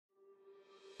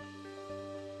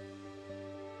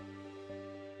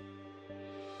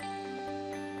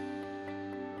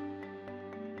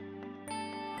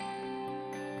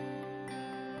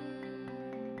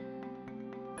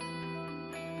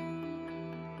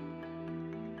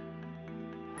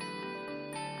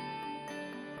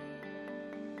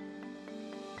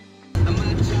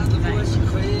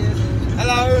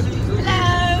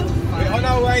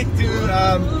way to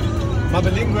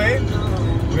MAbiligwe,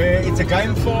 where it's a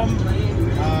game farm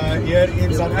here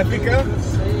in South Africa,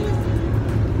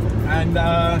 and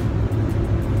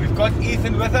we've got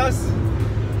Ethan with us,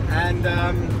 and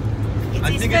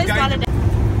I think it's going to...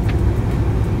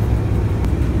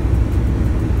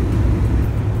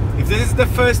 If this is the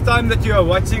first time that you are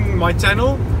watching my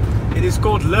channel, it is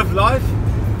called Live Life,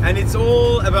 and it's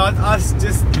all about us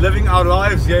just living our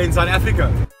lives here in South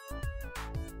Africa.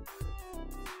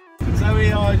 So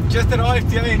we are just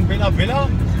arrived here in Bela.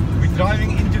 We're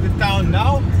driving into the town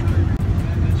now.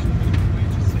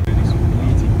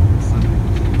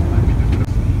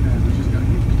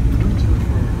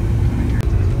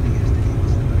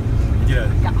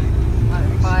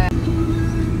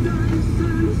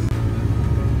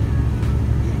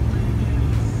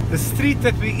 The street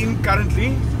that we're in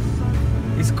currently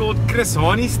is called Chris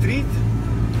Hani Street.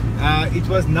 It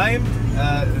was named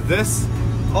this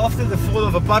after the fall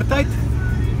of apartheid.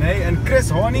 And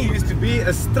Chris Hani used to be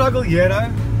a struggle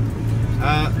hero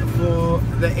for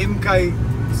the MK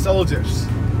soldiers.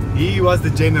 He was the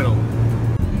general.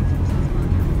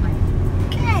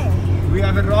 Okay. We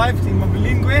have arrived in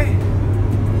MAbiligwe,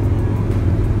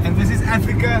 and this is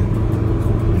Africa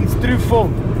in its true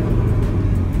form.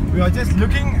 We are just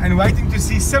looking and waiting to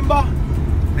see Simba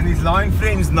and his lion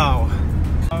friends now.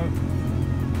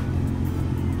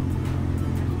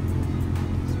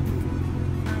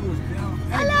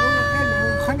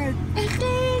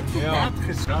 Yeah.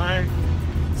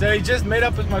 So he just met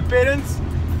up with my parents.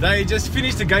 They just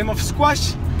finished a game of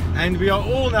squash, and we are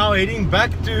all now heading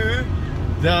back to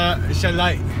the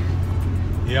chalet.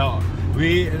 Yeah.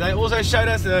 They also showed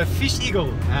us a fish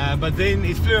eagle, but then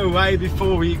it flew away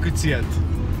before we could see it,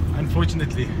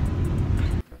 unfortunately.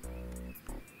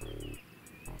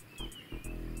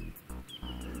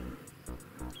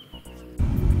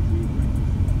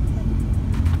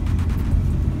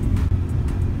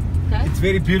 It's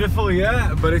very beautiful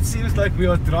here, but it seems like we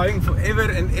are trying forever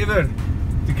and ever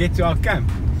to get to our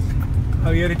camp.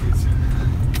 Oh, here it is.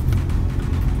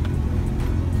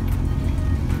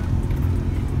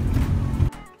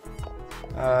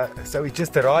 So we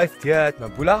just arrived here at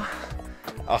MAbiligwe.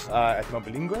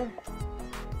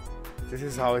 This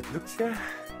is how it looks here.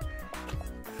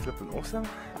 Flipping awesome.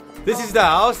 This is the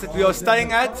house that we are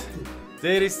staying at.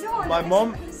 There is my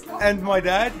mom and my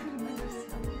dad.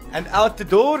 And out the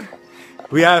door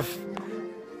we have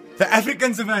the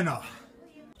African savannah.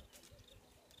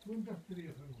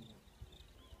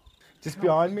 Just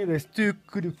behind me there's two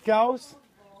kudu cows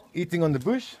eating on the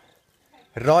bush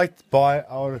right by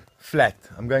our flat.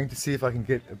 I'm going to see if I can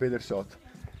get a better shot.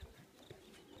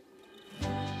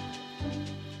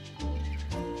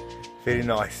 Very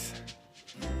nice.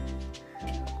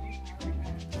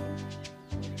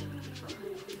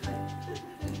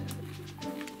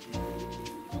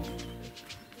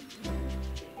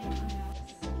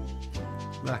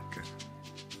 Lekker.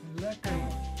 Lekker.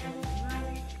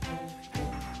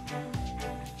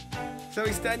 So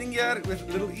we're standing here with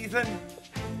little Ethan.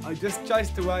 I just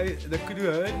chased away the kudu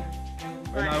herd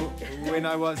when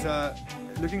I was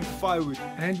looking for firewood.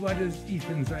 And what does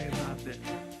Ethan say about that?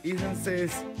 Ethan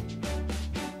says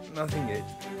nothing yet.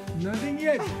 Nothing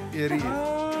yet? Here he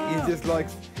is. He just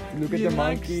likes to look at the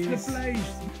monkeys. The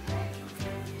place.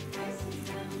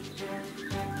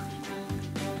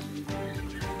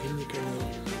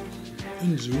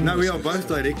 No, we are both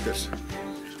directors.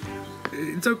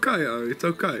 It's okay, it's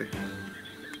okay.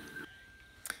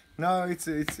 No,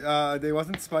 there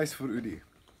wasn't space for Udi.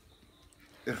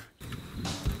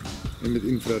 En met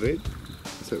infrared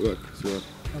is hy ook so.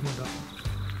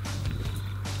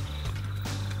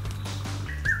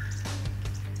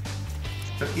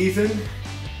 So Ethan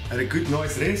had a good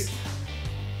night's rest.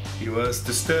 He was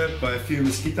disturbed by a few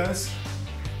mosquitoes,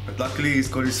 but luckily he's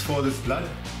got his father's blood,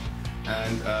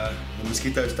 and the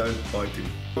mosquitoes don't bite him.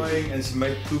 And she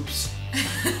made poops.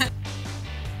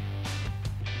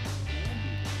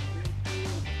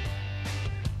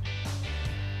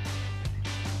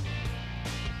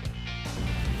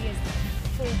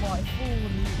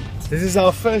 This is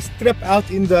our first trip out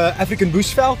in the African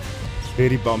bushveld. It's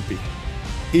very bumpy.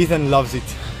 Ethan loves it.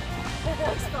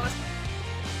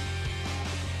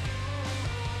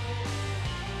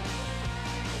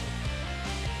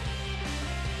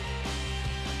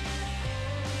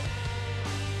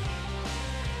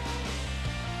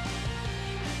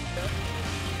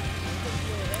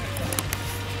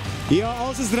 Yeah,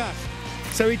 alles is reg.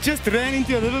 So we just ran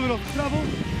into a little bit of trouble.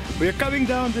 We are coming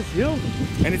down this hill,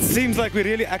 and it seems like we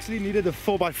really actually needed a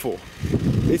 4x4.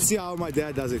 Let's see how my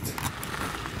dad does it.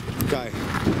 Okay.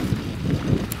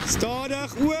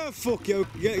 Stadig. Oh, fuck jou.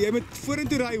 Jy moet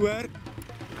vorentoe ry hoor.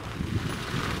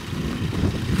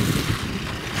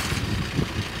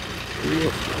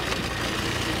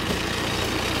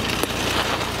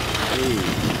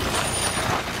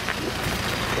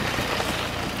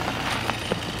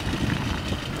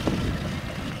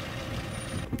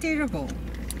 Terrible.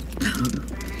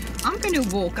 I'm going to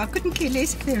walk. I couldn't care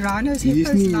less if they're rhinos,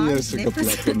 hippos, lions,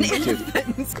 leopards, and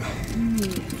elephants.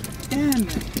 Damn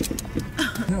it.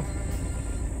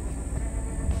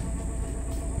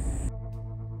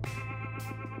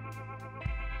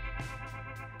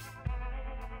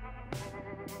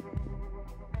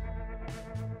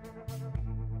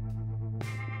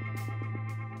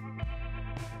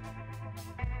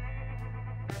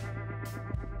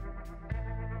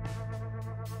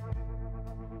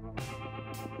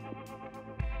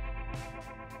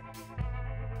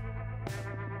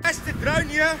 That's the drone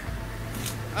here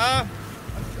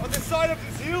on the side of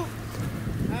this hill,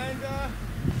 and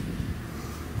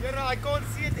I can't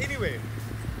see it anywhere.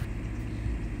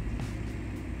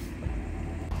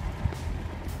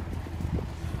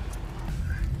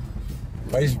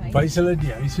 Wys hulle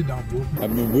die huise daar bo.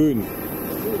 Ek bewoon.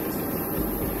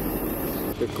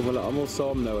 Dit kom hulle almal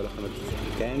saam nou, hulle gaan dit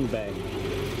gangbang.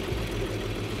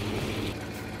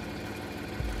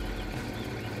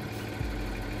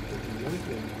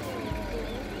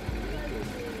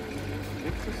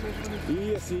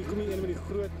 Hier kom jy een met die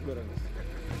groot orings.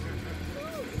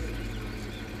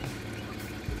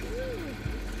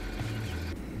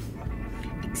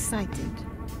 Excited.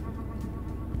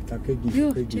 Dan kyk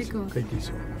hier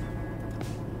so.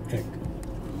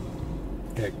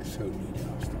 Ek sou nie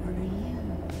daar staan nie.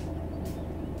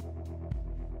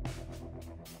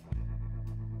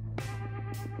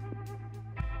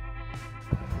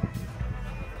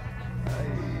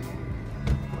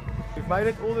 We've made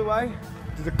it all the way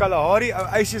to the Kalahari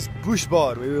Oasis Bush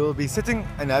Bar, where we will be sitting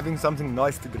and having something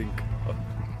nice to drink.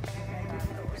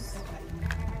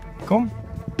 Kom.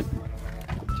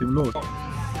 Jim Lord.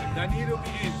 Dan hier op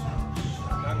die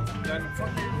dan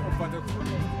vang jy op wat ek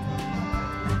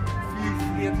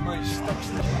vier my stap.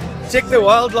 Check the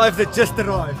wildlife that just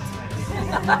arrived.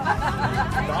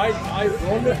 Daai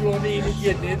ronde blonde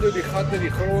enetjie net oor die gat in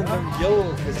die grond en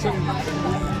heel gesing.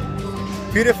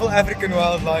 Beautiful African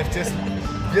wildlife just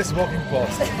walking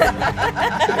past.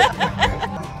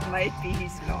 Might be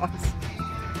his last.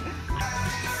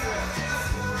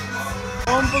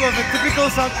 Example of a typical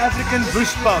South African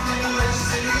bush pub.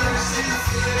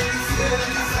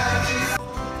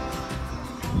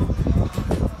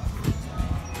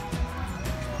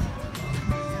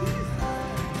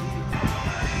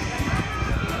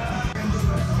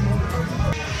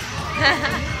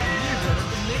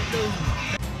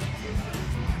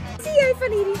 Zie jij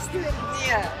van hierdie storie?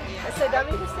 Ja. Sy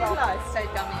dummy gestel laat. Sy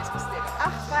dummy is gestel.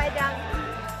 Ag, baie dankie.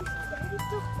 Jy het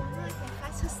tog nooit my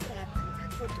vasgestrap en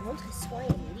ek word rondgeswaai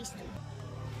in hierdie storie.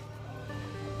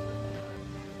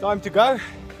 Time to go?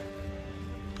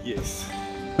 Yes.